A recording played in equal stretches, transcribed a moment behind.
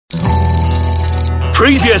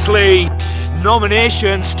Previously,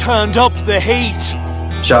 nominations turned up the heat.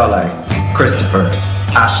 Charlotte, Christopher,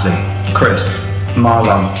 Ashley, Chris,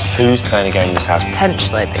 Marlon. Who's playing a game in this house?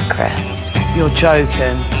 Potentially Big Chris. You're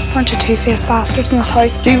joking. Bunch of two-faced bastards in this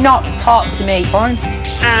house. Do not talk to me, fine?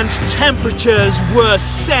 And temperatures were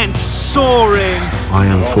sent soaring. I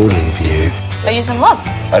am falling for you. Are you in love?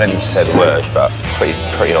 I don't need to say the word, but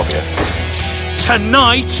pretty obvious.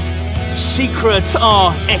 Tonight, secrets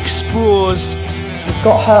are exposed. You've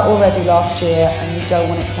got hurt already last year and you don't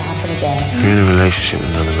want it to happen again. You're in a relationship with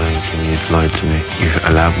another man and you've lied to me. You've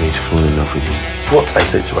allowed me to fall in love with you. What a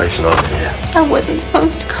situation I'm in here. I wasn't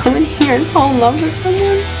supposed to come in here and fall in love with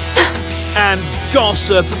someone. And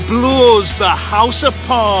gossip blows the house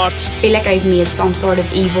apart. I feel like I've made some sort of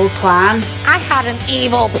evil plan. I had an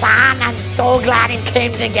evil plan. I'm so glad it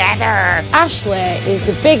came together. Ashley is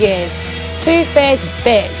the biggest two-faced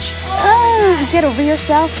bitch. Get over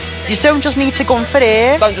yourself. You don't just need to go for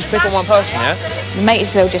it. Don't just pick on one person, yeah? You might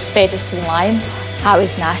as well just fade us to the lions. That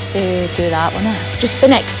was nasty to do that, wasn't it? Just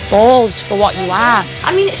been exposed for what you are.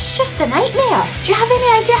 I mean, it's just a nightmare. Do you have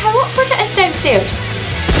any idea how awkward it is downstairs?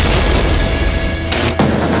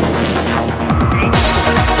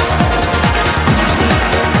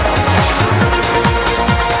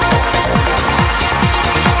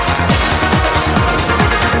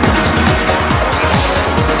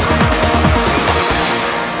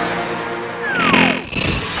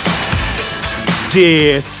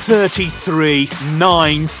 Day 33,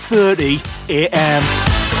 9:30 a.m.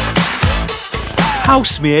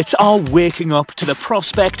 Housemates are waking up to the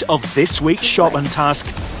prospect of this week's shopping task.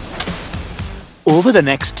 Over the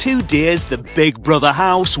next 2 days, the Big Brother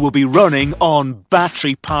house will be running on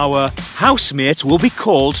battery power. Housemates will be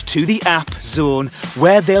called to the app zone,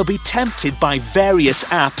 where they'll be tempted by various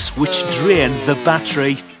apps which drain the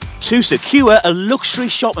battery. To secure a luxury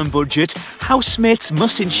shopping budget, housemates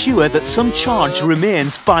must ensure that some charge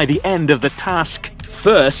remains by the end of the task.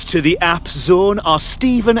 First to the app zone are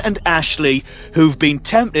Stephen and Ashley, who've been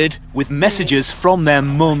tempted with messages from their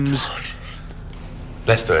mums.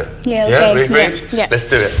 Let's do it. Yeah, okay. We agreed? Yeah. Let's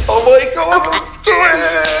do it. Oh my God, let's do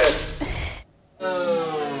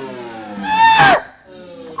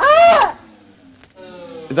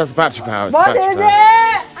it! That's battery power. What is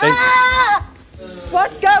it?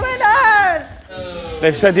 What's going on?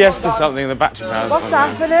 They've said yes to something, the battery power's What's gone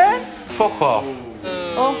down. happening? Fuck off.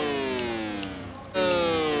 Oh.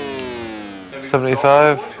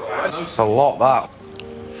 75. That's a lot, that.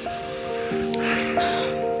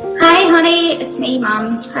 Hi honey, it's me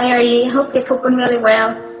Mum. How are you? Hope you're coping really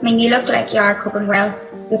well. I mean, you look like you are coping well.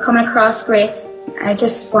 You're coming across great. I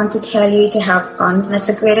just want to tell you to have fun. And it's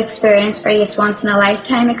a great experience for you. It's once in a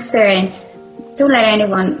lifetime experience. Don't let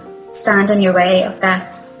anyone stand in your way of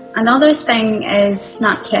that. Another thing is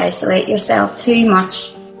not to isolate yourself too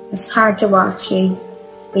much. It's hard to watch you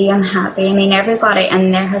be unhappy. I mean, everybody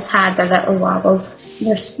in there has had their little wobbles.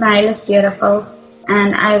 Your smile is beautiful,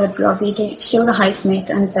 and I would love you to show the housemate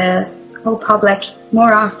and the whole public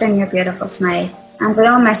more often your beautiful smile. And we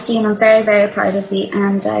all miss you, and I'm very, very proud of you,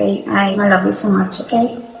 and I love you so much,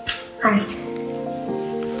 okay? Bye.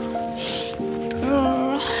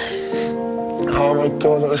 Oh my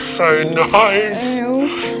God, that was so nice.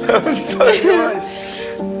 That was so nice.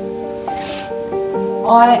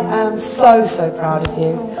 I am so proud of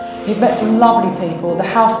you. You've met some lovely people, the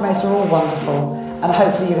housemates are all wonderful, and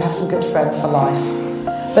hopefully you'll have some good friends for life.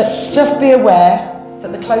 But just be aware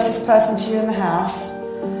that the closest person to you in the house,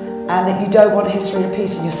 and that you don't want history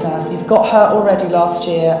repeating yourself. You've got hurt already last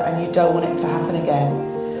year and you don't want it to happen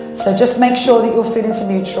again. So just make sure that your feelings are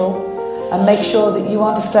neutral and make sure that you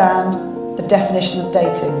understand the definition of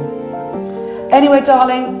dating. Anyway,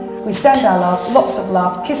 darling, we send our love, lots of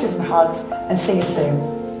love, kisses and hugs, and see you soon.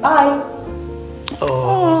 Bye.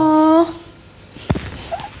 Aww.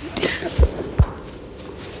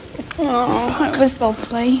 Oh, that was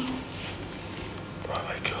lovely.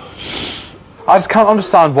 I just can't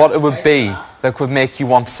understand what it would be that would make you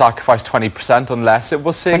want to sacrifice 20% unless it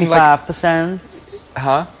was saying 25%. Like...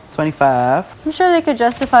 Huh? 25. I'm sure they could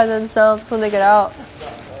justify themselves when they get out.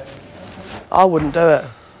 I wouldn't do it.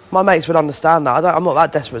 My mates would understand that. I'm not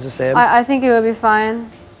that desperate to see him. I think it would be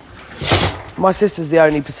fine. My sister's the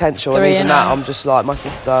only potential, and even that, I'm just like, my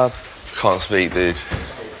sister... Can't speak, dude.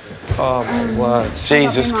 Oh my word.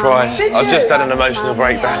 Jesus Christ. I've just had an emotional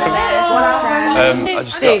breakdown.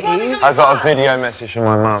 I got a video message from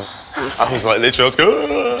my mum. I was like, literally, I was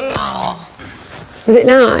going, oh. Was it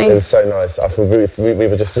nice? It was so nice. I feel we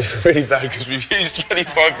were just really bad because we've used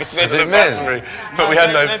 25% of the battery, but we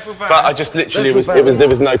had no. But I just literally there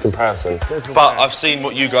was no comparison. But I've seen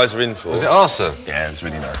what you guys are in for. Was it awesome? Yeah, it was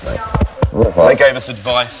really nice, mate. They gave us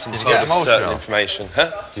advice and told us certain information.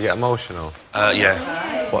 Huh? Did you get emotional? Yeah.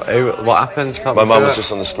 What happened? My mum was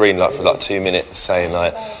just on the screen like for like 2 minutes saying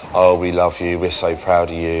like, oh, we love you, we're so proud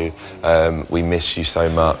of you, we miss you so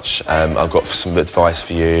much, I've got some advice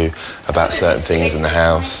for you about certain things in the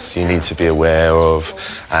house you need to be aware of,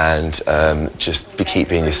 and just keep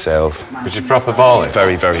being yourself. Was you proper balling?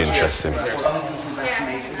 Very, very interesting.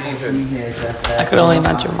 I could only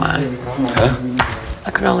imagine why. Huh? I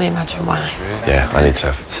can only imagine why. Yeah, I need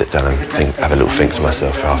to sit down and think, have a little think to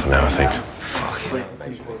myself for half an hour, I think.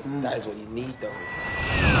 That is what you need, though.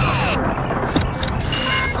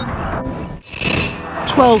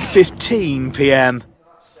 12:15 p.m.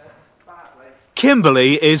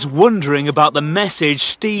 Kimberly is wondering about the message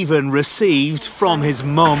Stephen received from his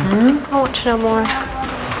mum. I want to know more.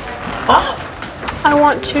 What? I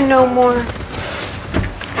want to know more.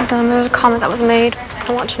 There's a comment that was made.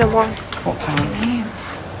 I want to know more. What comment?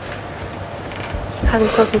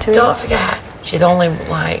 Hasn't spoken to me. Don't forget, she's only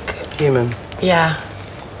like... Human. Yeah.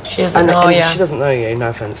 She doesn't know you. She doesn't know you, no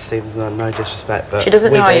offence, Stephen's no disrespect, but... She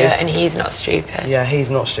doesn't know you, and he's not stupid. Yeah, he's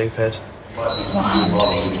not stupid. What happened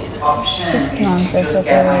with Stephen? His mom says that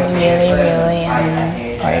they were really, really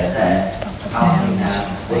proud of him and stuff as well, and she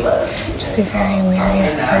was like, just be very wary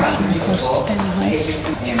of the person closest in the house.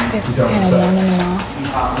 She was basically kind of warning him off.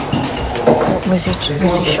 Was he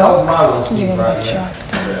shocked? He was a bit shocked.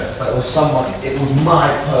 But it was someone, it was my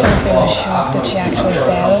person. Do you think he was shocked that she actually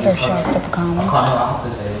said it, or shocked at the comment?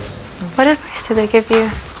 What advice did they give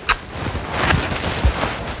you?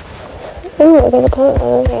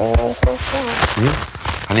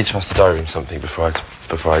 I need to ask the diary room something before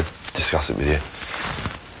I discuss it with you.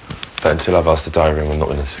 But until I've asked the diary room, I'm not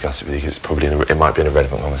going to discuss it with you because it might be an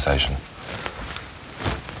irrelevant conversation.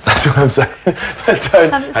 That's what I'm saying.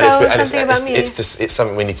 It's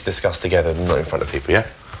something we need to discuss together, not in front of people, yeah?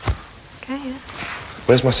 Okay, yeah.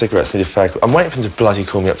 Where's my cigarettes? I need a fag. I'm waiting for them to bloody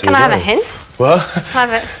call me up to the door. Can I have a hint? What?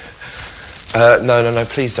 Have it. No,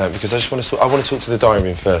 please don't, because I want to talk to the diary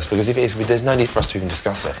room first, because if it is, there's no need for us to even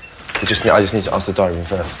discuss it. I just need to ask the diary room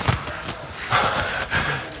first.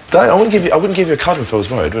 I wouldn't give you a card if I was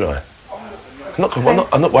worried, would I?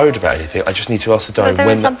 I'm not worried about anything. I just need to ask the diary room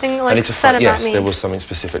when something I need to said about yes, me. there was something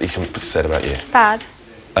specifically said about you. Bad.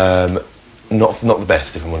 Not the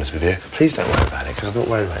best, if I'm honest with you. Please don't worry about it, because I'm not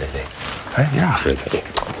worried about anything. Hey, you're afraid about you.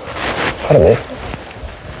 Pardon me.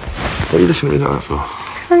 What are you looking at me like that for?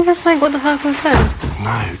 Because I'm just like, what the fuck was that?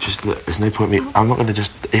 No, just look, there's no point me. I'm not going to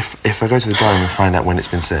just. If I go to the diary room and find out when it's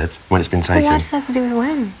been said, when it's been taken. But what does that have to do with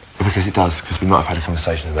when? Because it does, because we might have had a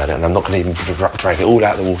conversation about it, and I'm not going to even drag it all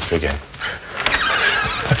out of the water again.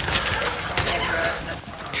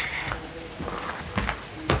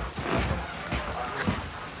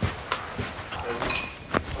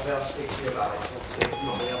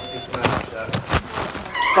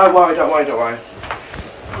 Don't worry.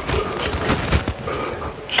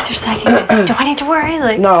 You're saying, do I need to worry?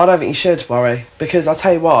 Like... No, I don't think you should worry, because I'll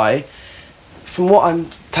tell you why. From what I'm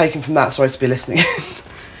taking from that, sorry to be listening,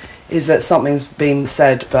 is that something's been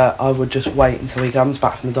said, but I would just wait until he comes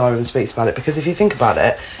back from the diary and speaks about it, because if you think about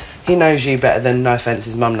it, he knows you better than, no offence,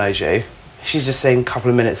 his mum knows you. She's just seen a couple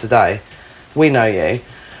of minutes a day. We know you.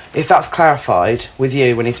 If that's clarified with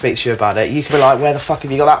you when he speaks to you about it, you could be like, where the fuck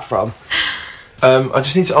have you got that from? I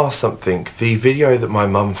just need to ask something. The video that my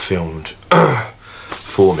mum filmed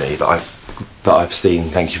for me that I've seen,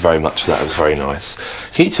 thank you very much for that, it was very nice.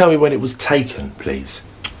 Can you tell me when it was taken, please?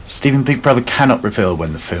 Stephen, Big Brother cannot reveal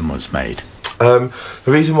when the film was made. The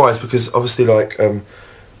reason why is because obviously, like, I'm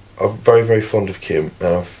very, very fond of Kim,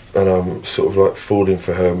 and I'm sort of like falling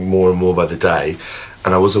for her more and more by the day.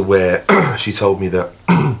 And I was aware, she told me that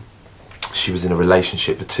she was in a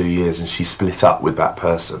relationship for 2 years and she split up with that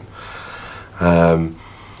person.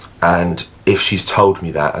 And if she's told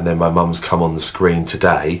me that, and then my mum's come on the screen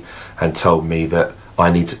today and told me that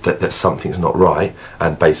I need to, that something's not right,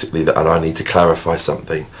 and basically and I need to clarify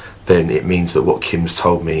something, then it means that what Kim's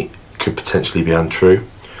told me could potentially be untrue,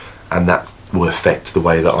 and that will affect the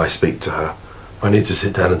way that I speak to her. I need to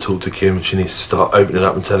sit down and talk to Kim, and she needs to start opening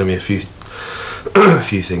up and telling me a few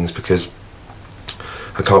things, because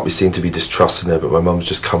I can't be seen to be distrusting her, but my mum's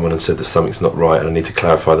just come on and said that something's not right, and I need to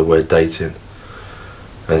clarify the word dating.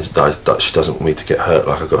 And that she doesn't want me to get hurt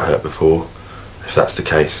like I got hurt before. If that's the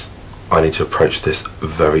case, I need to approach this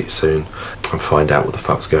very soon and find out what the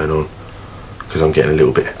fuck's going on, because I'm getting a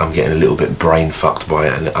little bit brain fucked by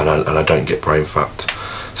it, and I don't get brain fucked.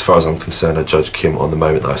 As far as I'm concerned, I judge Kim on the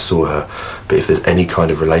moment that I saw her. But if there's any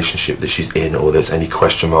kind of relationship that she's in, or there's any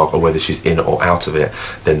question mark, or whether she's in or out of it,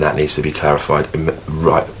 then that needs to be clarified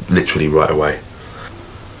literally right away.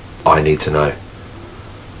 I need to know.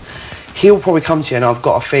 he'll probably come to you, and I've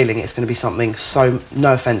got a feeling it's going to be something so,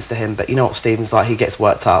 no offence to him, but you know what Stephen's like, he gets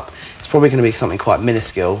worked up. It's probably going to be something quite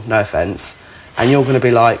minuscule, no offence, and you're going to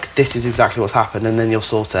be like, this is exactly what's happened, and then you'll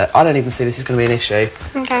sort it. I don't even see this is going to be an issue.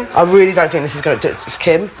 Okay. I really don't think this is going to... Just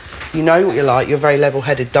Kim, you know what you're like, you're very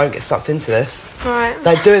level-headed, don't get sucked into this. Alright.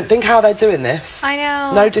 Think how they're doing this. I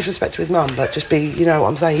know. No disrespect to his mum, but just be, you know what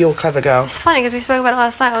I'm saying, you're a clever girl. It's funny because we spoke about it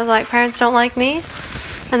last night. I was like, parents don't like me,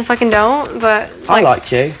 and they fucking don't, but... Like, I like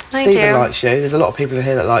you. Thank Stephen you. likes you. There's a lot of people in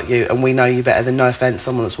here that like you, and we know you better than, no offence,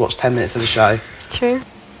 someone that's watched 10 minutes of the show. True.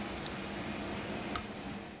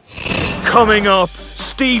 Coming up,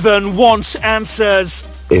 Stephen wants answers.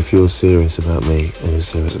 If you're serious about me and you're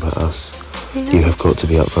serious about us, you have got to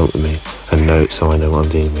be upfront with me and know it so I know what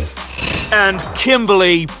I'm dealing with. And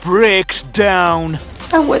Kimberly breaks down.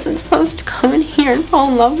 I wasn't supposed to come in here and fall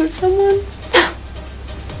in love with someone.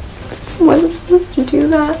 I wasn't supposed to do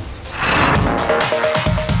that.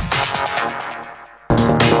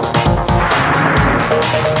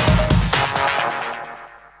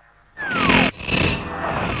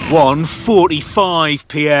 One 1:45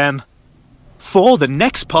 p.m. For the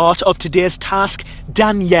next part of today's task,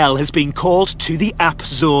 Danielle has been called to the app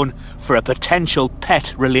zone for a potential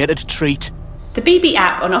pet-related treat. The BB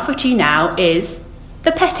app on offer to you now is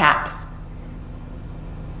the Pet app.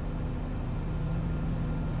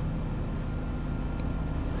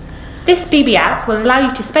 This BB app will allow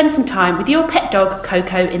you to spend some time with your pet dog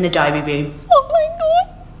Coco in the diary room. Oh my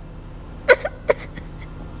god.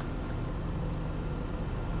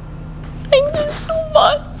 Thank you so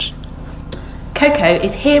much. Coco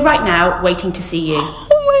is here right now waiting to see you. Oh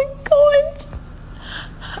my god.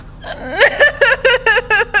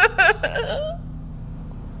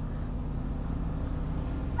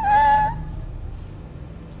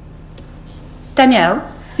 Danielle,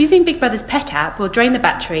 using Big Brother's Pet app will drain the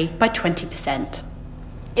battery by 20%.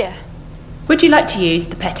 Yeah. Would you like to use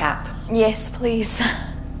the Pet app? Yes, please.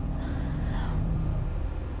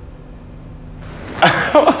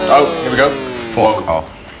 Oh, here we go. Fuck off.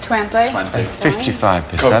 20.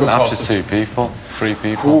 55% after 2 people, 3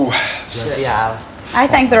 people. Yeah. I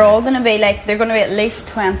think they're all going to be like, they're going to be at least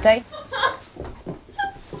 20.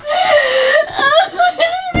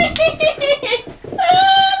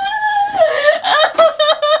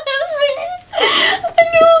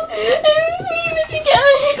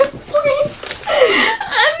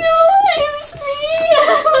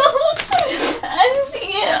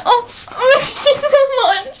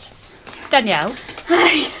 Danielle,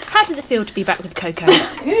 how does it feel to be back with Coco?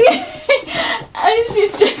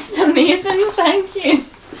 It's just amazing, thank you.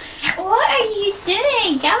 What are you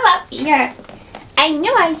doing? Come up here. I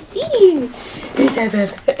know I see you.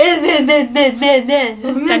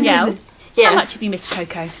 Danielle, how much have you missed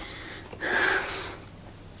Coco?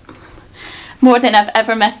 More than I've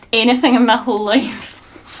ever missed anything in my whole life.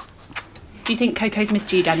 Do you think Coco's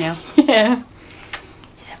missed you, Danielle? Yeah.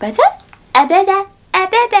 Is it better? A better.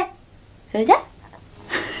 Who's that?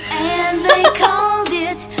 And they called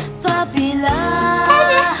it puppy love.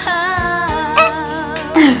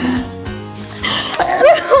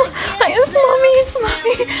 It's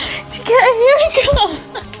mommy. She can't hear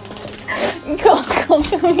me. Go, come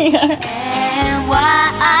here. And why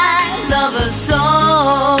I love her so.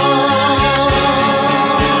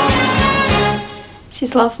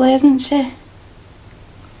 She's lovely, isn't she?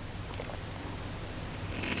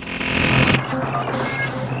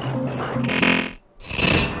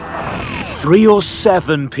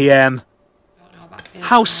 (3:07 p.m.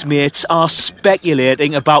 Housemates are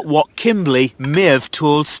speculating about what Kimberly may have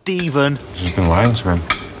told Stephen. You've been lying to him.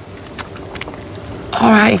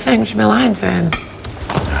 Alright, you think she'd be lying to him?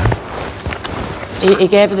 He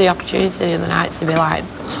gave her the opportunity the other night to be like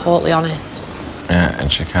totally honest. Yeah,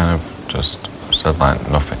 and she kind of just said like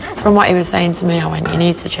nothing. From what he was saying to me, I went, you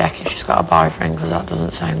need to check if she's got a boyfriend because that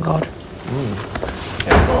doesn't sound good.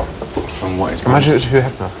 Yeah, but from what he's... Imagine it's Hugh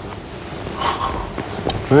Hefner.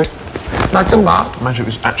 Imagine that. Imagine it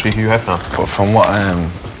was actually Hugh Hefner. But from what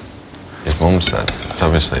his mum said, it's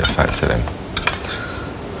obviously affected him.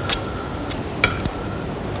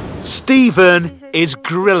 Stephen is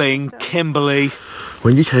grilling Kimberly.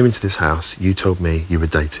 When you came into this house, you told me you were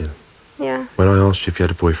dating. Yeah. When I asked you if you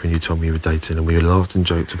had a boyfriend, you told me you were dating, and we laughed and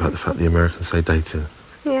joked about the fact the Americans say dating.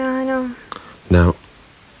 Yeah, I know. Now,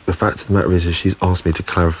 the fact of the matter is she's asked me to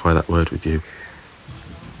clarify that word with you.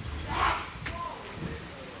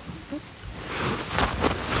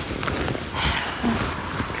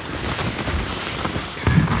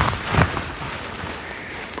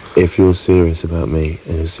 If you're serious about me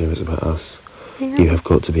and you're serious about us, you have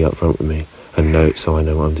got to be upfront with me and know it so I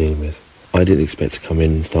know what I'm dealing with. I didn't expect to come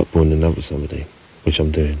in and start falling in love with somebody, which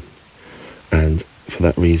I'm doing. And for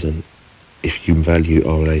that reason, if you value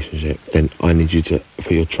our relationship, then I need you to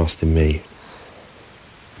put your trust in me.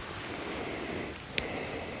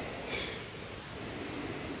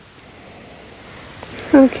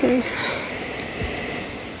 Okay.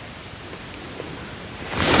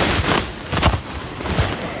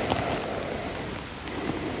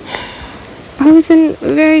 I was in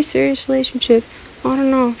a very serious relationship, on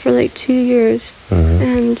and off, for like 2 years.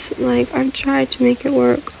 And like, I've tried to make it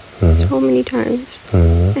work so many times.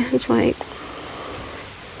 And it's like,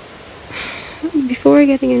 before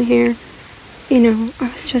getting in here, you know,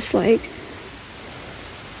 I was just like,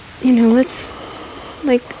 you know, let's,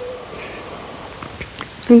 like,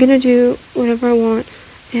 I'm gonna do whatever I want,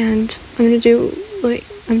 and I'm gonna do, like,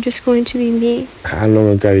 I'm just going to be me. How long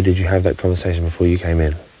ago did you have that conversation before you came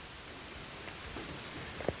in?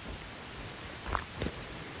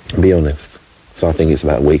 Be honest. So I think it's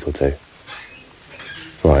about a week or two.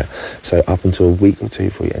 Right, so up until a week or two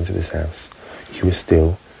before you enter this house, you were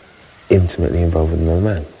still intimately involved with another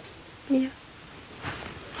man? Yeah.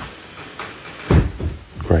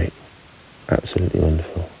 Great. Absolutely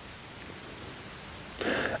wonderful.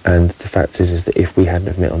 And the fact is that if we hadn't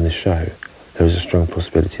have met on this show, there was a strong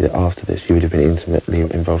possibility that after this you would have been intimately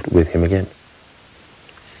involved with him again.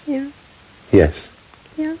 Yeah. Yes.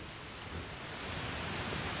 Yeah.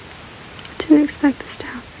 I didn't expect this to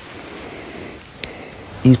happen.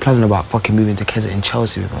 He's planning about fucking moving to Keswick in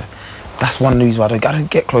Chelsea with her. That's one of the reasons why I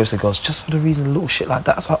don't get close to girls, just for the reason little shit like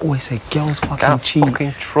that. That's why I always say girls fucking cheat.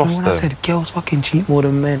 Fucking trust and when them. I said girls fucking cheat more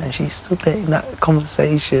than men, and she stood there in that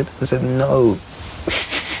conversation and said no.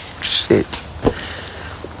 Shit.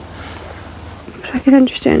 I could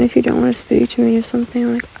understand if you don't want to speak to me or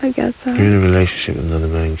something, like, I get that. You're in a relationship with another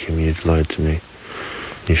man, Kim. You'd lied to me.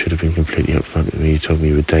 You should have been completely upfront with me. You told me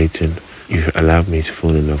you were dating. You allowed me to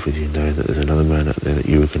fall in love with you, knowing that there's another man out there that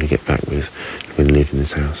you were going to get back with when you live in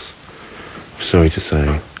this house. I'm sorry to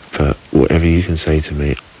say, but whatever you can say to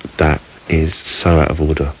me, that is so out of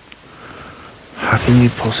order. How can you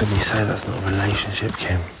possibly say that's not a relationship,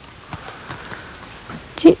 Kim?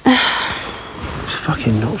 It's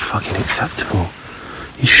fucking not fucking acceptable.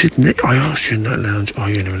 You shouldn't. I asked you in that lounge, are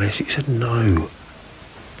you in a relationship? You said no.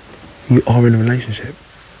 You are in a relationship.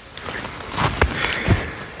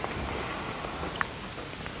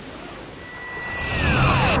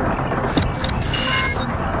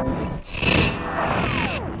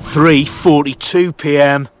 (3:42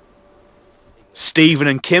 p.m. Stephen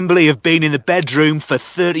and Kimberly have been in the bedroom for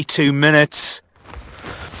 32 minutes.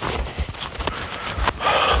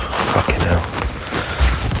 Fucking hell.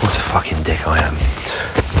 What a fucking dick I am.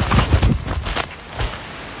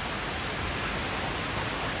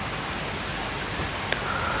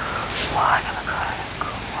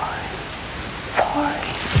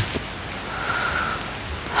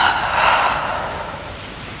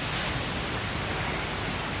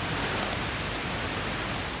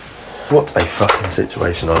 What a fucking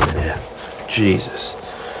situation I'm in here. Jesus.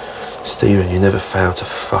 Stephen, you never fail to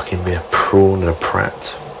fucking be a prawn and a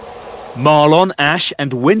prat. Marlon, Ash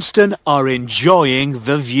and Winston are enjoying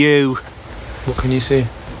the view. What can you see?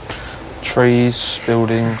 Trees,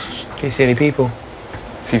 buildings. Can you see any people?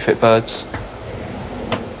 A few fit birds.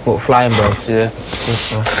 What, flying birds? Yeah.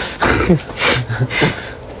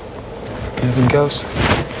 Anything else?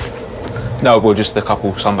 No, well, just the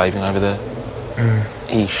couple sunbathing over there.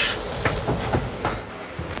 Eesh.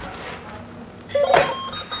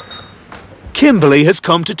 Kimberly has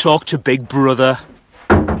come to talk to Big Brother.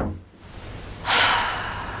 I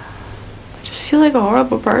just feel like a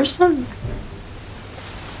horrible person.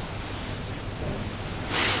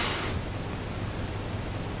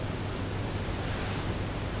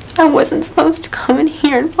 I wasn't supposed to come in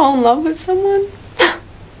here and fall in love with someone. I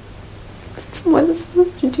wasn't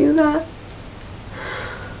supposed to do that.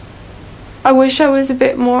 I wish I was a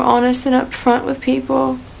bit more honest and upfront with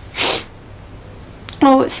people.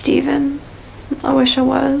 Oh, with Stephen. I wish I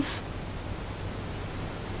was.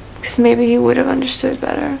 Because maybe he would have understood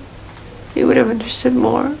better. He would have understood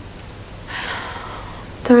more.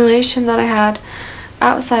 The relation that I had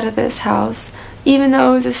outside of this house, even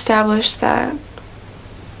though it was established that,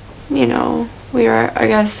 you know, we were, I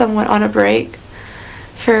guess, somewhat on a break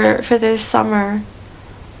for this summer.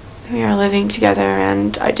 We were living together,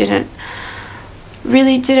 and I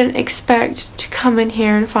really didn't expect to come in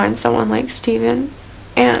here and find someone like Stephen,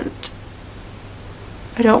 and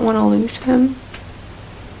I don't want to lose him.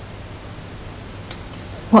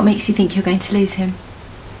 What makes you think you're going to lose him?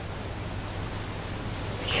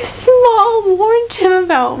 Because his mom warned him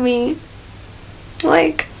about me.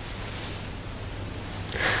 Like,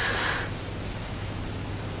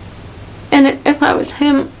 and if I was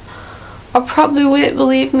him, probably wouldn't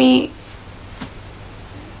believe me.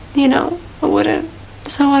 You know, I wouldn't.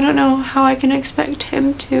 So I don't know how I can expect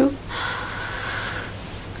him to.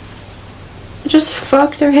 I just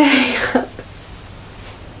fucked everything up.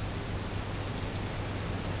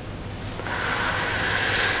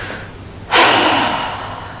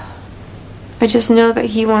 I just know that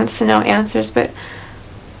he wants to know answers, but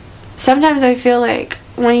sometimes I feel like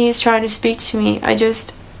when he's trying to speak to me, I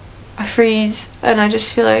freeze, and I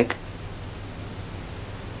just feel like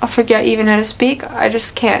I forget even how to speak. I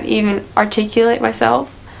just can't even articulate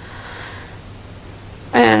myself.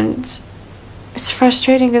 And it's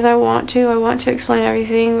frustrating because I want to explain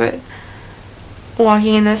everything, but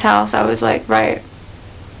walking in this house, I was like, right,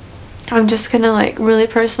 I'm just gonna like really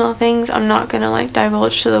personal things. I'm not gonna like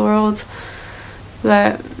divulge to the world.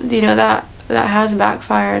 But you know, that has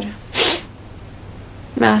backfired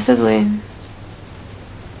massively.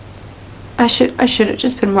 I should have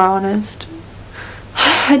just been more honest.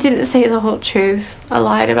 I didn't say the whole truth. I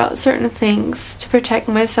lied about certain things to protect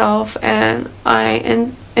myself, and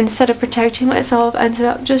instead of protecting myself, ended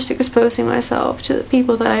up just exposing myself to the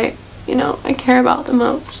people that I care about the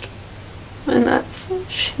most. And that's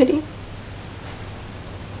shitty.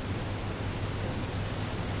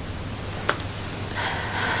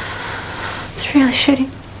 It's really shitty.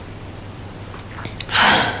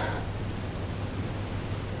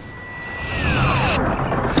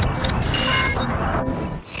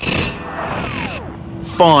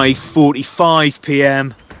 "5:45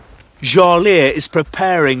 p.m. Jarlath is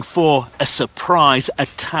preparing for a surprise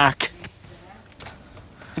attack.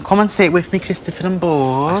 Come and sit with me, Christopher and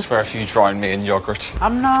Boaz. I swear if you drown me in yogurt.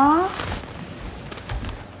 I'm not.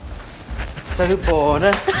 So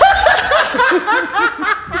bored.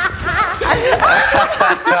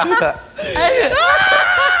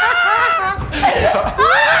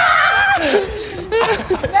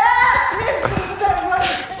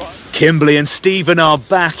 Kimberly and Stephen are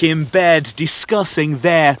back in bed discussing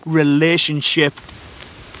their relationship.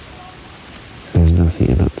 There's nothing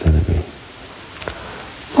you're not telling me.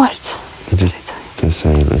 What? Just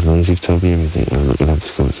saying, as long as you've told me everything, I'm not going to have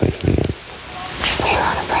this conversation again. We were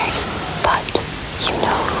on a break, but you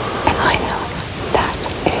know, and I know, that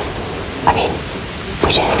it is, I mean, we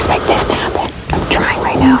didn't expect this to happen. I'm trying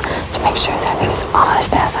right now to make sure that I'm being as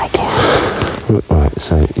honest as I can. Right,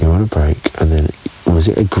 so you're on a break, and then was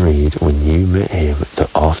it agreed when you met him that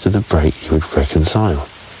after the break you would reconcile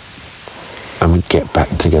and would get back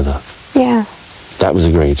together? Yeah. That was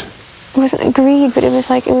agreed. It wasn't agreed, but it was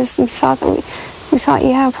like, we thought,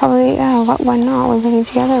 yeah, probably, yeah, why not? We're living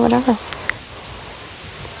together, whatever.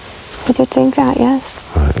 We did think that, yes.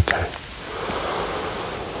 Right, okay.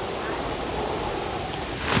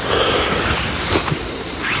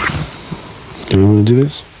 Do you want to do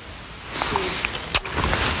this?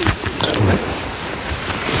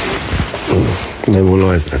 No more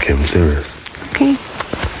lies now, Kim, I'm serious. Okay.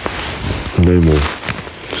 No more.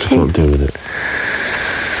 Just can't deal with it.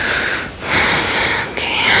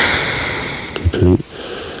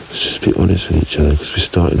 Let's just be honest with each other, because we're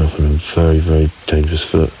starting off on a very, very dangerous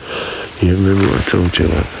foot. You remember what I told you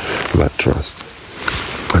about trust?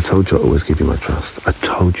 I told you I always give you my trust. I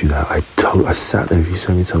told you that. I sat there with you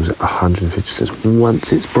so many times, 150%.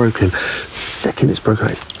 Once it's broken, the second it's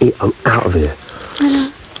broken, I'm out of here. I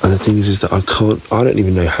know. And the thing is that I don't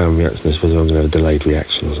even know how I'm reacting to this, whether I'm going to have a delayed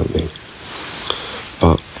reaction or something.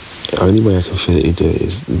 But the only way I can physically do it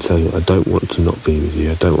is to tell you I don't want to not be with you.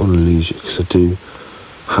 I don't want to lose you, because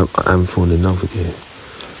I am falling in love with you.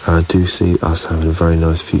 And I do see us having a very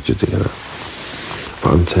nice future together.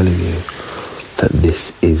 But I'm telling you that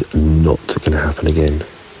this is not going to happen again.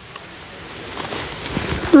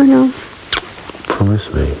 I know. Promise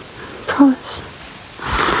me. Promise.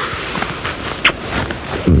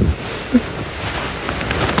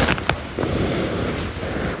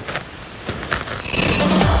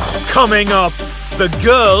 Coming up, the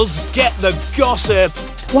girls get the gossip.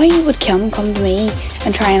 Why would Kim come to me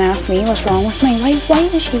and try and ask me what's wrong with me? Why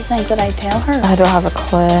does she think that I'd tell her? I don't have a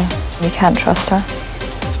clue. You can't trust her.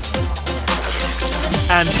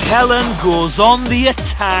 And Helen goes on the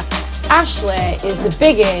attack. Ashley is the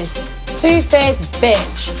biggest two-faced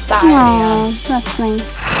bitch that I am. That's me.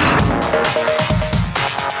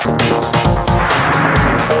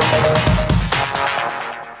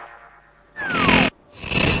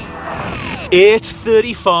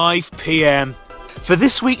 8:35 p.m. For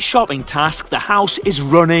this week's shopping task, the house is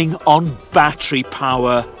running on battery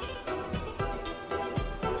power.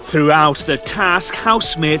 Throughout the task,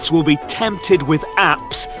 housemates will be tempted with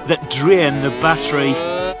apps that drain the battery.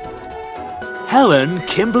 Helen,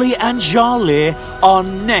 Kimberly and Jarlath are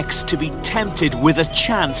next to be tempted with a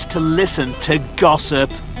chance to listen to gossip.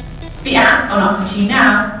 The app on offer to you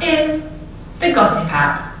now is the Gossip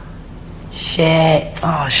app. Shit.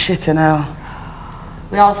 Oh, shit in hell.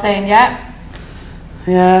 We all saying yeah?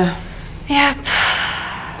 Yeah. Yep.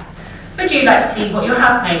 Would you like to see what your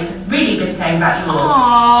housemates have really been saying about you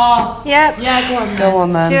all? Aww. Yep. Yeah, go on. Go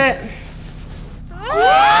on then. Do it.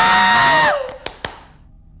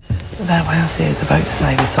 The way I see it, the vote to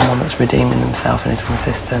save is someone that's redeeming themselves and is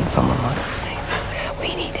consistent, someone like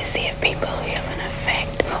We need to see if people have an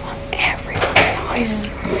effect on everyone in the house.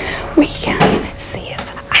 We can't see if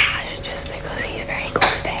Ash, just because he's very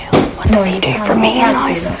close to Helen, what does he do for me in the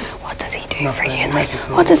house? What does he do for you in the house?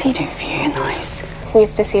 What does he do for you in the house? We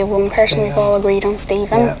have to save one person. We've all agreed on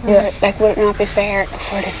Stephen. Yeah. Like, would it not be fair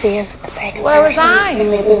if we're to save a second Where was person? I? Then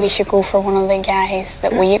maybe we should go for one of the guys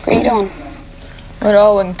that we agreed on. We're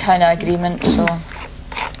all in kind of agreement, so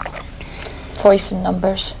voice and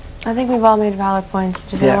numbers. I think we've all made valid points.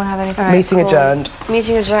 Does anyone have anything? Meeting adjourned.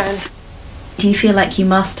 Meeting adjourned. Do you feel like you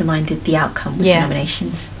masterminded the outcome with the Yeah.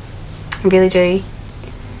 nominations? I really do.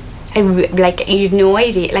 Like, you've no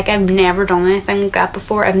idea. Like, I've never done anything like that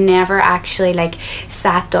before. I've never actually, like,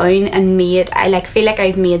 sat down and made... I, like, feel like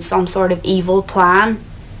I've made some sort of evil plan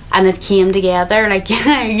and it came together. Like,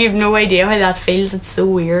 you've no idea how that feels. It's so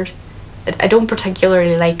weird. I don't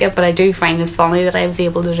particularly like it, but I do find it funny that I was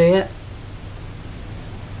able to do it.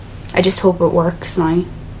 I just hope it works now.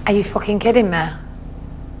 Are you fucking kidding me?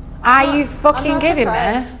 Are you fucking kidding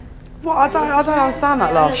me? What? I don't understand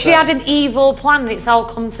that last She had an evil plan and it's all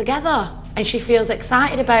come together and she feels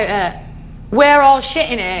excited about it. We're all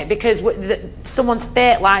shitting it because someone's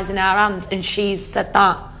fate lies in our hands and she's said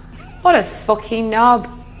that. What a fucking knob.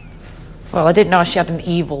 Well, I didn't know she had an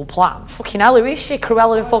evil plan. Fucking hell, who is she?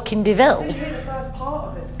 Cruella fucking DeVille?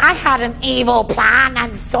 I had an evil plan.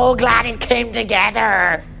 I'm so glad it came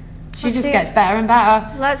together. She just gets better and better.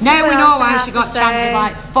 Now we know why she got chanted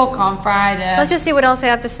like fuck on Friday. Let's just see what else I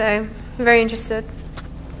have to say. I'm very interested.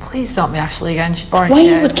 Please don't be Ashley again. She's boring Why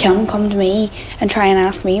shit. would Kim come to me and try and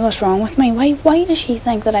ask me what's wrong with me? Why does she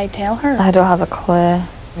think that I'd tell her? I don't have a clue.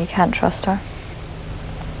 You can't trust her.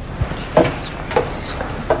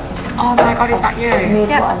 Oh my god, is that you? I made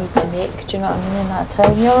what I need to make, do you know what I mean, in that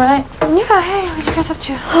time. You alright? Yeah, hey, what did you guys up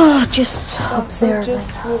to? Oh, just observing.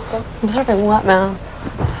 Observing what, man?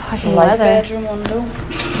 Fucking Like weather. bedroom window.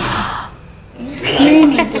 You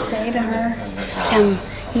need to say to her, Kim,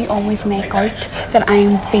 you always make out that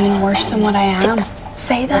I'm feeling worse than what I am.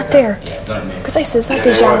 Say that to her. Because I says that to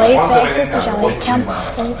Jaleh. I says to Jaleh, Kim,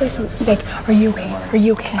 always like, are you okay? Are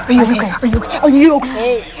you okay? Are you okay? Are you okay? Are you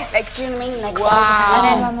okay? Like, do you know what I mean? Like, all the time. And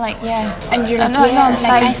then I'm like, yeah. And you're like,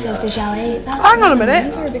 like I says to Jaleh, hang on a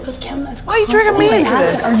minute. because Kim is Why are you dragging me into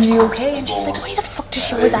asking, this? are you okay? And she's like, why the fuck does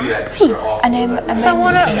she always ask me? And then I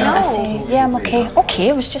wanna I know. say, yeah, I'm okay. Okay,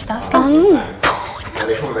 I was just asking.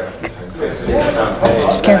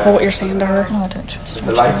 Just be careful what you're saying to her. No, I don't trust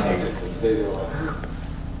her.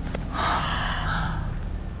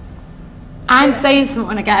 I'm saying something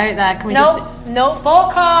when I get out there. Can we just... No,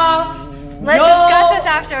 fuck off. Let's No. discuss this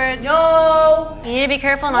afterwards. No. You need to be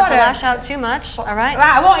careful not to lash out too much, alright?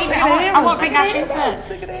 Right, I won't bring Ash into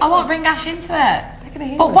it. I won't bring Ash into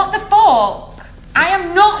it. But what the fuck? I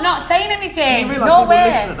am not saying anything. No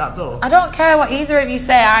way. I don't care what either of you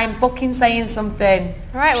say. I'm fucking saying something.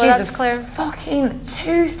 Alright, well, She's that's a clear. fucking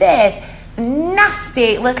two-faced,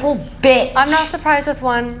 nasty little bitch. I'm not surprised with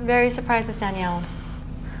one, very surprised with Danielle.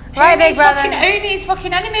 Right, big brother. Who needs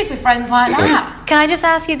fucking enemies with friends like that? Can I just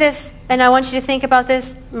ask you this, and I want you to think about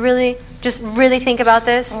this, really think about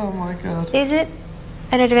this. Oh my god. Is it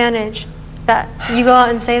an advantage that you go out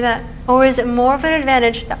and say that? Or is it more of an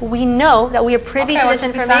advantage that we know that we are privy to this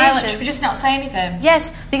information? Should we just not say anything?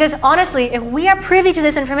 Yes, because honestly, if we are privy to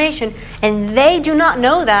this information and they do not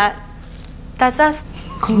know that, that's us.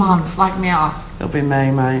 Come on, slag me off. It'll be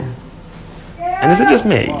me, mate. And is it just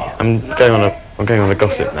me? I'm going on a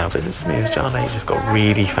gossip now, but is it just me? Has Jarlath just got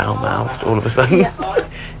really foul-mouthed all of a sudden?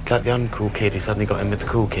 It's like the uncool kid who suddenly got in with the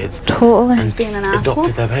cool kids. Totally. And Being an asshole.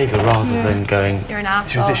 adopted their behaviour rather than going... You're an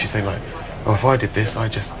She was asshole. literally saying like, oh, if I did this, I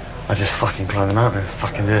just fucking climb the mountain and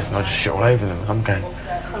fucking this and I just shit all over them. I'm going,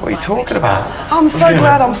 what are you talking about? I'm so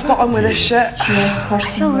glad I'm spot on with this shit. I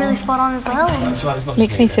feel really spot on as well.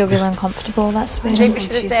 Makes me feel really uncomfortable, that's I think we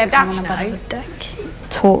should have saved Ash now.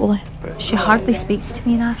 Totally. She hardly speaks to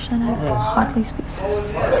me and Ashley now. Hardly speaks to us.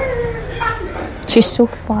 She's so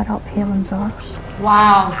far up Helen's arse.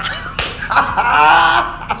 Wow.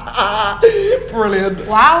 Brilliant.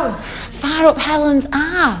 Wow. Far up Helen's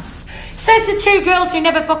ass. Says the two girls who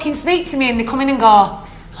never fucking speak to me and they come in and go,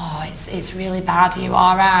 oh, it's really bad. Are you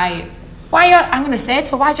all right? Why? I'm going to say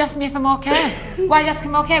to her, why'd you ask me if I'm okay? Why'd you ask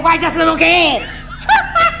me okay? Why'd you ask me I'm okay?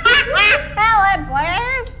 Helen,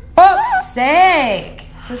 please. Fuck's sake.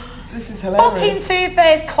 This is hilarious. Fucking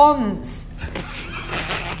two-faced cunts.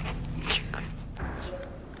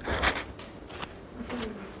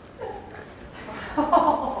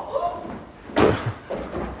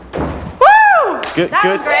 Good, That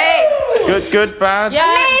was great. Good, bad. Yeah.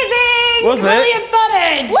 Amazing. Was it? Brilliant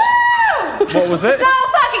footage. Woo! What was it? So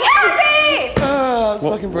fucking happy! Oh, that's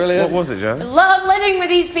fucking brilliant. What was it, Joe? Love living with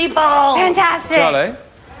these people. Fantastic. Charlie?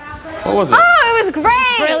 What was it? Oh, it was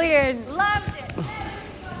great. Brilliant. Loved it.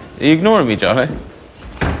 Are you ignoring me, Charlie?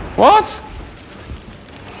 What?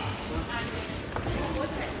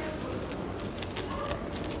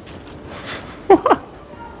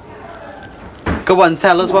 Go on,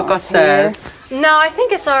 tell us what got said. No, I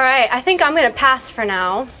think it's all right. I think I'm gonna pass for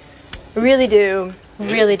now. Really do.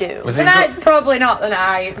 Really do. Was it Tonight's probably not the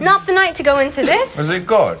night. Not the night to go into this. Was it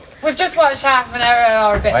good? We've just watched half an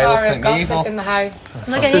hour or a bit Why more looking of gossip evil? in the house.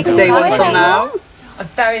 Look at Since you. day one till now. A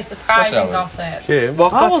very surprising gossip.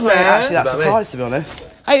 What I got wasn't actually said? that surprised, to be honest.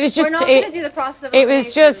 It was just We're not gonna do the process of it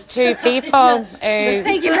was just two people who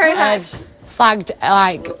Thank you very had much. slagged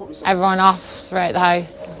like everyone off throughout the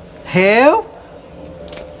house. Who?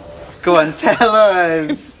 Go on, tell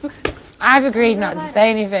us. I've agreed not to say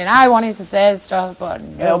anything. I wanted to say stuff, but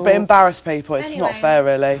no. It'll be embarrass people. It's not fair,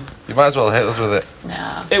 really. You might as well hit us with it.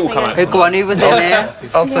 No. It will come out. Go on, who was in here?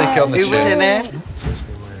 I'll take it on the Who was chin. in here?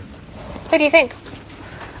 Who do you think?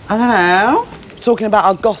 I don't know. Talking about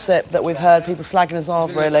our gossip that we've heard people slagging us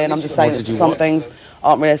off, really, and I'm just saying that some things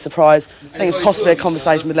aren't really a surprise. I think it's possibly a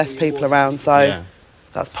conversation with less people around, so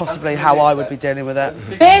that's possibly how I would be dealing with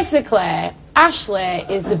it. Basically, Ashley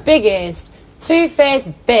is the biggest two-faced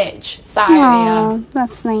bitch side of you.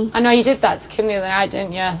 That's nice. I know you did that to Kim the other night,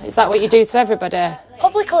 didn't you? Is that what you do to everybody?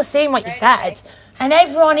 Publicly seeing what you said, and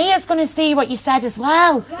everyone here is going to see what you said as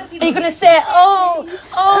well. Are you going to say,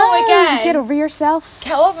 oh again? Get over yourself.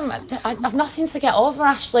 Get over me. I've nothing to get over,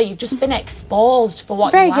 Ashley. You've just been exposed for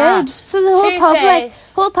what Very you are. good. So the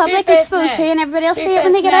whole public exposed to you, and everybody will see it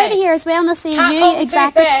when they get out of here as well, and they'll see you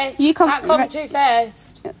exactly. You come. Can't come two-faced.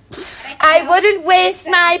 I wouldn't waste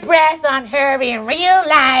my breath on her in real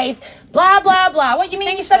life. Blah, blah, blah. What you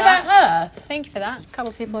mean you said about her? Thank you for that. A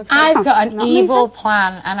couple people have said I've got an evil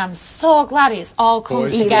plan, and I'm so glad it's all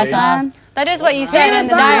come together. That is what you said in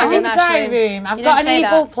the diary room. I've got an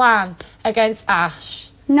evil plan against Ash.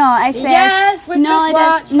 No, I said. Yes, we've no, just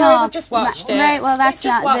watched. no, Sorry, we've just watched it. Right, well, that's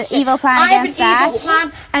We've just not the watched it. evil plan I have against an Ash. evil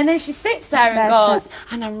plan, and then she sits there and That's goes,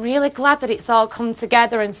 and I'm really glad that it's all come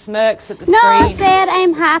together, and smirks at the No, I screen. said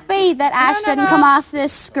I'm happy that Ash didn't come off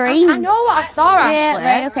this screen. I know what I saw, Ashley.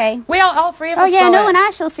 Yeah, right, okay. We all three of us Oh yeah, saw no, it. and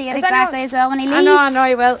Ash will see it Is exactly anyone- as well when he leaves. I know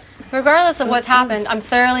you will. Regardless of what's happened, I'm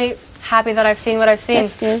thoroughly happy that I've seen what I've seen.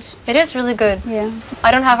 That's good. It is really good. Yeah.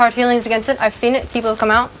 I don't have hard feelings against it. I've seen it. People have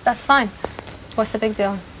come out. That's fine. What's the big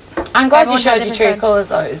deal? I'm glad Everyone you showed has your different true side. colours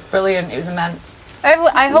though. It was brilliant. It was immense.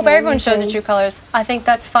 I hope Yeah, everyone me shows too. their true colors. I think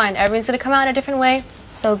that's fine. Everyone's going to come out in a different way.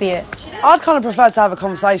 So be it. I'd kind of prefer to have a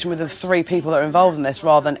conversation with the three people that are involved in this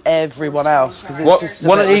rather than everyone else. Because What? just a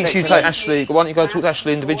Why bit don't each you ridiculous. take Ashley? Why don't you go talk to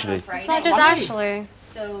Ashley individually? It's not just Ashley.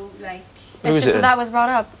 So, like, Who It's is just it? that was brought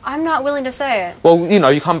up. I'm not willing to say it. Well, you know,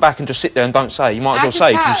 you come back and just sit there and don't say. You might as I well just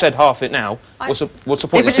say because you have. said half it now. What's the point?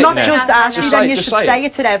 If of it's sitting not there? just Ashley, then you just should say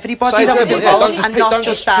it to everybody that was yeah, involved don't and just not don't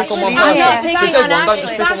just pick on one Ashley. person. I'm not If picking there's on one, don't Ashley.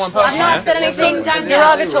 just pick on one person. I've not yeah? said anything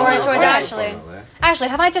derogatory towards Ashley. Ashley,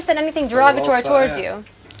 have I just said anything derogatory towards you?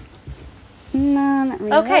 No, not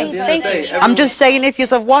really. Okay, thank you. I'm just saying, if you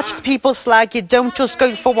have watched people slag, you don't just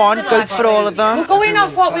go for one, go for all of them. We're going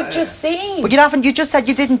off what we've just seen. But you haven't, you just said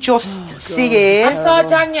you didn't just see I it. saw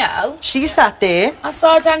Danielle. She sat there. I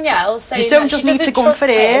saw Danielle saying don't that just she need to doesn't go trust for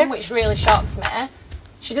Kim, it. which really shocks me.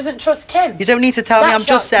 She doesn't trust Kim. You don't need to tell me, That I'm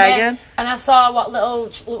just shocked me. saying. And I saw what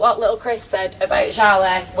little Chris said about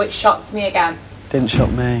Charlie, which shocked me again. Didn't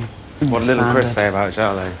shock me. What did little Chris Standard. say about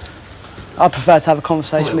Charlie? I prefer to have a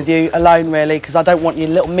conversation with you alone, really, because I don't want your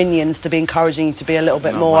little minions to be encouraging you to be a little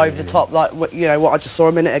bit more over the top, like you know what I just saw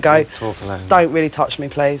a minute ago. Talk alone. Don't really touch me,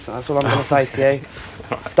 please. That's all I'm going to say to you.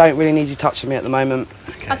 Don't really need you touching me at the moment.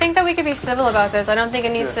 I think that we could be civil about this. I don't think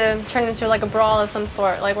it needs to turn into like a brawl of some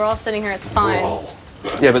sort. Like we're all sitting here, it's fine.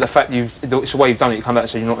 Yeah, but the fact it's the way you've done it. You come back and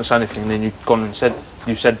say you're not going to say anything, then you've gone and said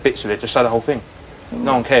bits of it. Just say the whole thing.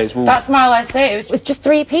 No one cares. That's more or less it. It was just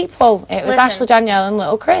three people. It was Listen. Ashley, Danielle and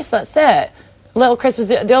little Chris. That's it. Little Chris was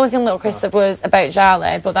the only thing little Chris said was about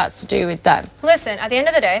Charlie, but that's to do with them. Listen, at the end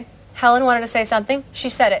of the day, Helen wanted to say something. She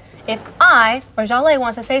said it. If I or Jean-Lay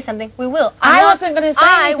wants to say something, we will. I wasn't going to say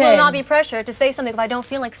anything. I will not be pressured to say something if I don't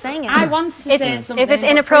feel like saying it. I wanted to say something. If it's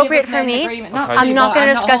inappropriate for me, I'm not going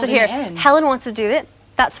to discuss it here. Helen wants to do it.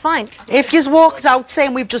 That's fine. If you walked out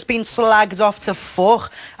saying we've just been slagged off to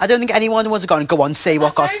fuck, I don't think anyone was going to go on, say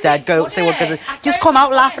what got said, go say what got said. Just come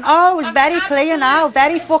out laughing. Oh, it's very clear now,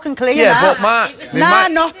 very fucking clear now. But Mark... Nah,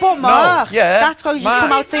 not but Mark. No, yeah. That's because you just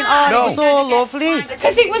come out saying, oh, it was all lovely.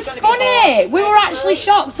 Because it was funny. We were actually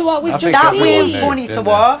shocked to what we've just seen. That was funny to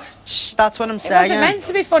watch. That's what I'm saying. It wasn't meant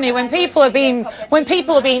to be funny. When people are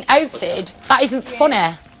being outed, that isn't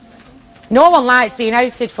funny. No one likes being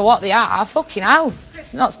outed for what they are. Fucking hell.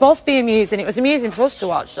 It's not supposed to be amusing. It was amusing for us to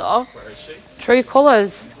watch, though. True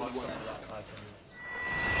colours.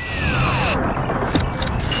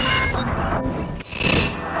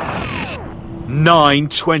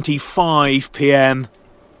 (9:25 p.m).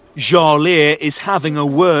 Jarlath is having a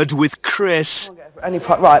word with Chris.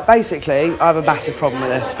 Right, basically, I have a massive problem with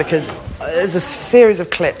this because there's a series of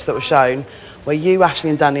clips that were shown where you, Ashley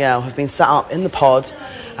and Danielle have been sat up in the pod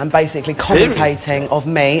and basically commentating of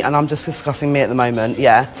me, and I'm just discussing me at the moment,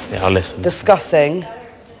 yeah, I'll listen. discussing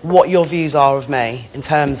what your views are of me in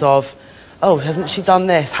terms of, oh, hasn't she done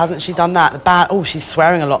this, hasn't she done that, the bad, oh, she's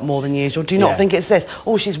swearing a lot more than usual, do you not think it's this,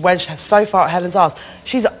 oh, she's wedged her so far at Helen's ass,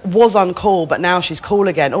 was uncool, but now she's cool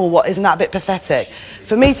again, oh, what, isn't that a bit pathetic?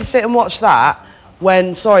 For me to sit and watch that,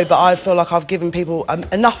 when, sorry, but I feel like I've given people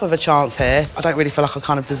enough of a chance here, I don't really feel like I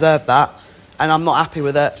kind of deserve that, and I'm not happy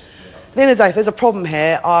with it. At the end of the day, if there's a problem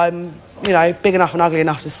here, I'm, you know, big enough and ugly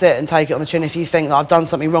enough to sit and take it on the chin. If you think that I've done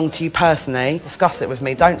something wrong to you personally, discuss it with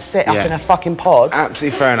me. Don't sit up in a fucking pod.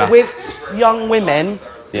 Absolutely fair enough. With young women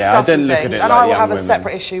discussing things. At it and like I will have women. a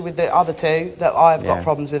separate issue with the other two that I've got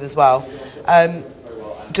problems with as well.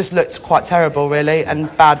 Just looked quite terrible, really, and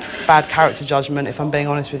bad character judgment, if I'm being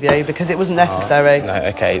honest with you, because it wasn't necessary. No,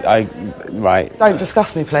 okay, right. Don't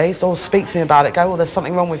discuss me, please, or speak to me about it. Go, well, there's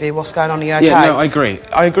something wrong with you. What's going on? Are you okay? Yeah, no, I agree.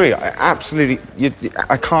 Absolutely.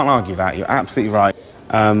 I can't argue that. You're absolutely right.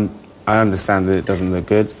 I understand that it doesn't look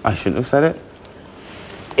good. I shouldn't have said it.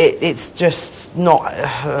 It's just not...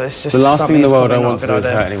 it's just the last thing in the world I probably want to not do a is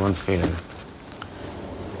good hurt idea. anyone's feelings.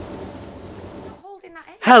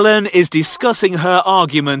 Helen is discussing her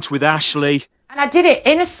argument with Ashley. And I did it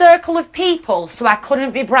in a circle of people, so I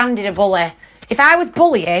couldn't be branded a bully. If I was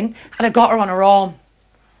bullying, I'd have got her on her own.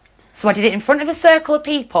 So I did it in front of a circle of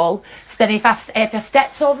people, so then if I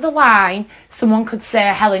stepped over the line, someone could say,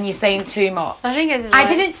 Helen, you're saying too much. I think it's... I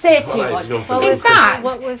didn't say too much. In fact,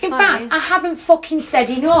 I haven't fucking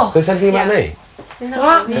said enough. There's anything about me? No,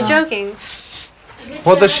 What? you're joking.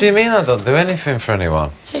 What does she mean I don't do anything for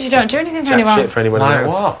anyone? Says you don't do anything for anyone. Shit for anyone Like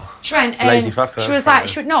else. what? She went, Lazy fucker. she was like,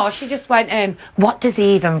 she just went, what does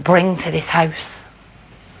he even bring to this house?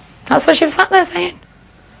 That's what she was sat there saying.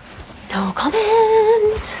 No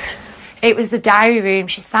comment. It was the diary room.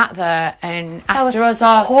 She sat there and after us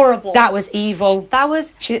all, horrible. That was evil. That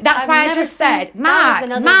was... That's why I just said,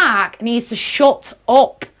 Mark needs to shut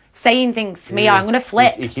up saying things to me or I'm going to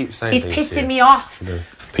flip. He keeps saying He's things to pissing you. me off.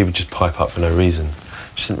 People just pipe up for no reason.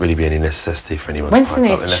 Shouldn't really be any necessity for anyone Winston to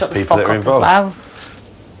pipe needs up to unless shut the people fuck that are up as involved.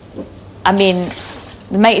 well. I mean,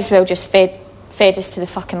 they might as well just fed us to the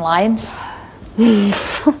fucking lions.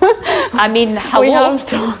 I mean, hello. We have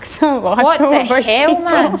talked a lot What the about hell, people.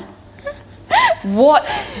 man? What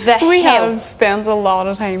the We hell? have spent a lot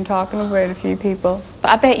of time talking about a few people.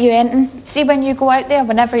 But I bet you anything. See, when you go out there,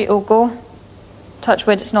 whenever you'll go, touch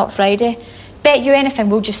wood, it's not Friday, bet you anything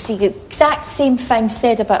we'll just see the exact same thing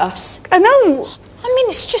said about us. I know. I mean,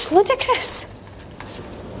 it's just ludicrous.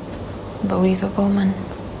 Unbelievable, man.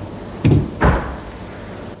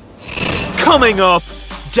 Coming up,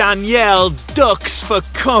 Danielle ducks for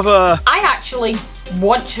cover. I actually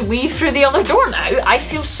want to leave through the other door now. I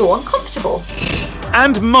feel so uncomfortable.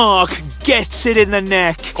 And Mark gets it in the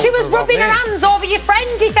neck. She was rubbing her hands over your friend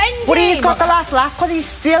defending. But he's got the last laugh because he's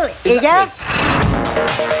still here.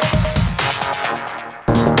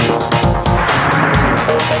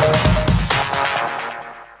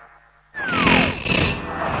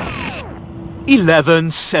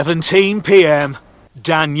 11:17 p.m.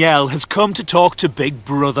 Danielle has come to talk to Big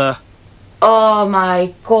Brother. Oh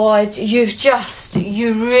my God, you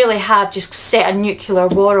really have just set a nuclear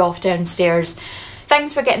war off downstairs.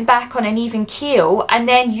 Things were getting back on an even keel and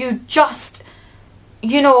then you just,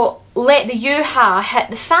 let the yoo-ha hit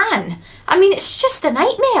the fan. I mean, it's just a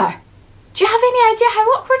nightmare. Do you have any idea how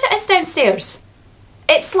awkward it is downstairs?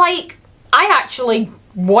 It's like, I actually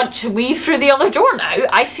want to leave through the other door now.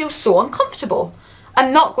 I feel so uncomfortable.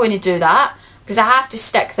 I'm not going to do that because I have to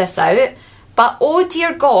stick this out. But oh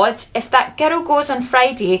dear God, if that girl goes on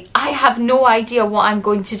Friday, I have no idea what I'm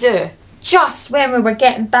going to do. Just when we were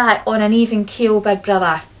getting back on an even keel, Big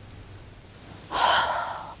Brother.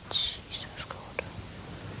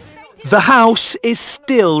 The house is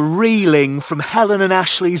still reeling from Helen and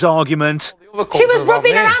Ashley's argument. She was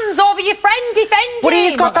rubbing her hands over your friend, defending But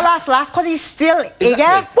he's got the last laugh because he's still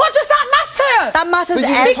here. What does that matter? That matters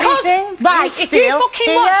everything. Right, He's if you still fucking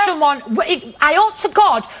here. watch someone, I hope to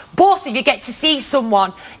God both of you get to see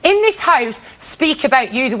someone in this house speak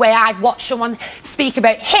about you the way I've watched someone speak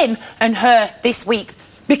about him and her this week.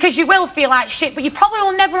 Because you will feel like shit, but you probably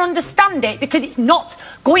will never understand it because it's not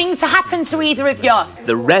going to happen to either of you.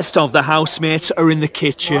 The rest of the housemates are in the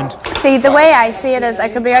kitchen. See, the way I see it is I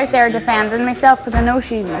could be out there defending myself because I know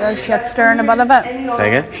she does shit stirring a bit of it.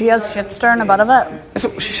 Say again? She has shit stirring a bit of it.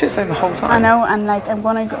 So she shits there the whole time. I know, and like I'm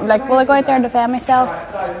gonna will I go out there and defend myself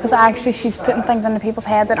because actually she's putting things into people's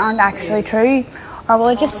heads that aren't actually true, or will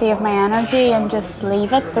I just save my energy and just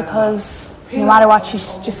leave it because no matter what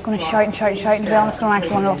she's just going to shout and shout and shout, and to be honest I don't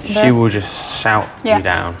actually want to listen to her. She will just shout you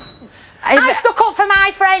down. I stuck up for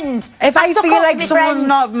my friend. If I stuck feel up like for my someone's friend.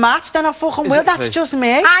 not matched, then I fucking will. That's just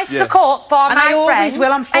me. I stuck up for and my I always friend.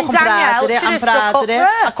 will. I'm fucking and Danielle proud of it. should I'm have stuck proud up of it. for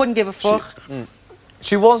her. I couldn't give a fuck.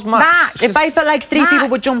 She was mad. If I felt like three people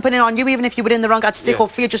were jumping in on you, even if you were in the wrong, I'd stick up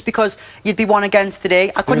for you just because you'd be one against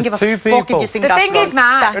today. I couldn't give a fuck if you think The that's thing wrong. is,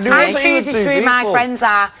 Matt, That's I'm me. choosing who my friends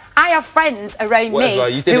are. I have friends around Whatever,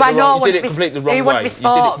 me you did who it I the know wrong- you did wouldn't it completely the wrong who wouldn't way. be You did it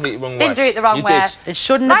spoke. completely the wrong Didn't way. do it the wrong You way. did. It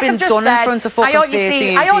shouldn't Like have been I've just done in said, front of I fucking hope you see.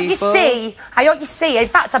 13 I hope you people. see. I hope you see. In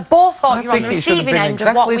fact, I both thought you were on the think it should have receiving been end of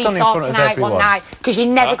what exactly we done in saw front of tonight one everyone. night because you're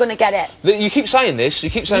never going to get it. You keep saying this. You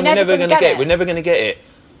keep saying You're we're never never going to gonna get get it. We're never going to get it.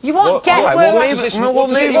 You won't What- get alright, where well, I'm what does this- well, what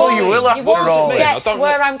does it maybe mean? you will What after does it all. mean? I get don't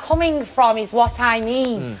where know. I'm coming from is what I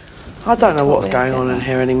mean. I don't know what's going on in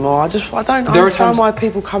here anymore. I don't There are understand times- why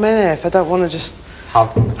people come in here if they don't want to just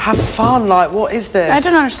have fun. Like, what is this? I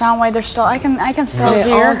don't understand why they're still. I can still They're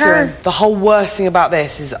hear arguing. her. The whole worst thing about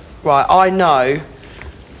this is, right, I know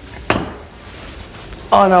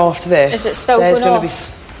after this Is it still there's going gonna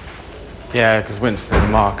off? Yeah, because Winston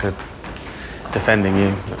and Mark are defending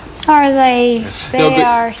you. Are they? They No, but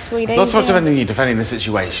are sweeties. Not so much defending you, defending the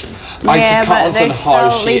situation. Yeah, I just but can't understand there's how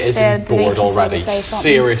still at she least isn't the bored decency to already. say something.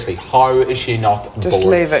 Seriously, how is she not Just bored?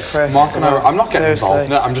 leave it, Chris. Mark and I'm not getting Seriously. involved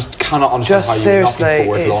in it. I'm just cannot understand Just how you're not seriously, being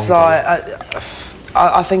bored it's long like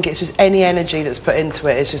I think it's just any energy that's put into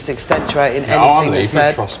it is just accentuating Yeah, I'll anything that's leave me,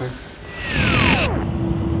 said. trust me.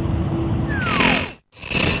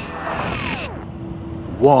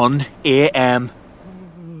 1 a.m.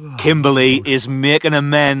 Kimberly is making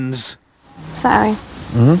amends. Sorry.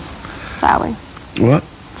 Sorry. What?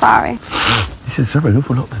 Sorry. You said sorry an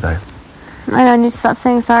awful lot today. I know, I need to stop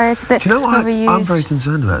saying sorry. It's a bit Do you know what overused. I'm very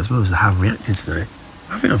concerned about as well as how I've reacted today?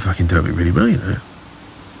 I think I've fucking dealt with it really well, you know.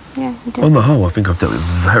 Yeah, you do. On the whole, I think I've dealt with it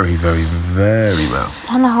very, very, very well.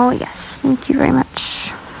 On the whole, yes. Thank you very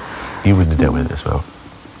much. You wouldn't have dealt with it as well.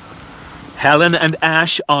 Helen and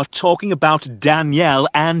Ash are talking about Danielle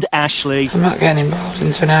and Ashley. I'm not getting involved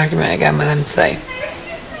into an argument again with them, so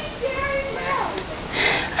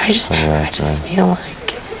I just feel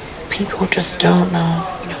like people just don't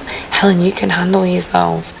know. You know, Helen, you can handle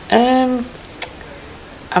yourself. I'm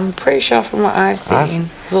pretty sure from what I've seen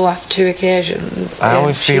the last two occasions, I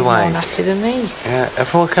always she's feel more like nasty than me. Yeah,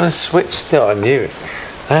 everyone kind of switched it on you.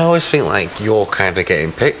 I always think like you're kind of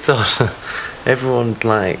getting picked on. Everyone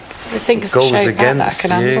like I think it's a goes shout back that I against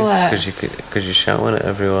can you handle it. because you're shouting at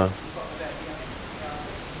everyone.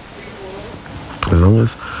 As long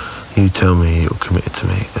as you tell me you're committed to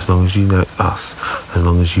me, as long as you know it's us, as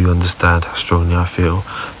long as you understand how strongly I feel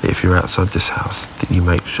that if you're outside this house, that you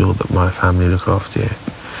make sure that my family look after you,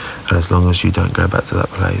 and as long as you don't go back to that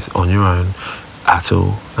place on your own at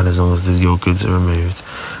all, and as long as your goods are removed,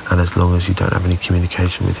 and as long as you don't have any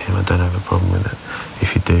communication with him, I don't have a problem with it.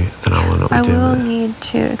 If you do, then I will not be I doing will with it. need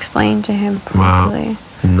to explain to him properly.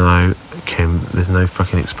 Well, no, Kim, there's no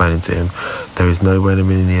fucking explaining to him. There is no way in a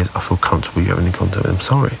million years I feel comfortable you having any contact with him.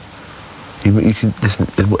 Sorry. You can listen,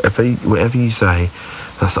 whatever you say,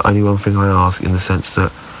 that's the only one thing I ask, in the sense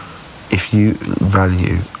that if you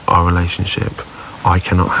value our relationship, I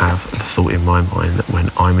cannot have the thought in my mind that when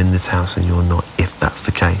I'm in this house and you're not, if that's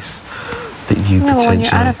the case, that you No, potentially... when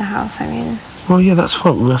you're out of the house, I mean. Well, yeah, that's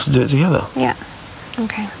fine. We'll have to do it together. Yeah.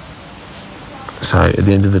 Okay. So, at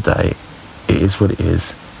the end of the day, it is what it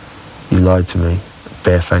is. You lied to me,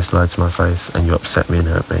 barefaced lied to my face, and you upset me and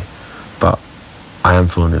hurt me. But I am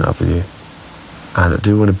falling in love with you. And I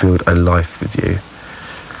do want to build a life with you.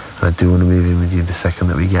 And I do want to move in with you the second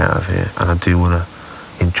that we get out of here. And I do want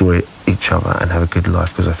to enjoy each other and have a good life,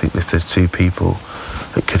 because I think if there's two people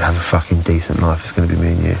that could have a fucking decent life, it's going to be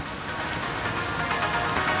me and you.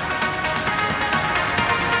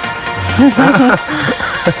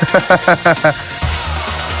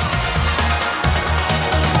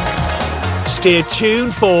 Stay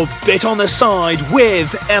tuned for Bit on the Side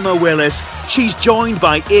with Emma Willis. She's joined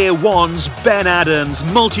by Air One's Ben Adams,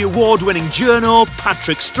 multi-award winning journo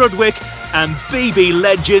Patrick Strudwick and BB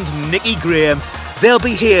legend Nikki Graham. They'll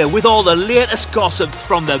be here with all the latest gossip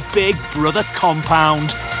from the Big Brother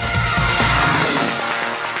compound.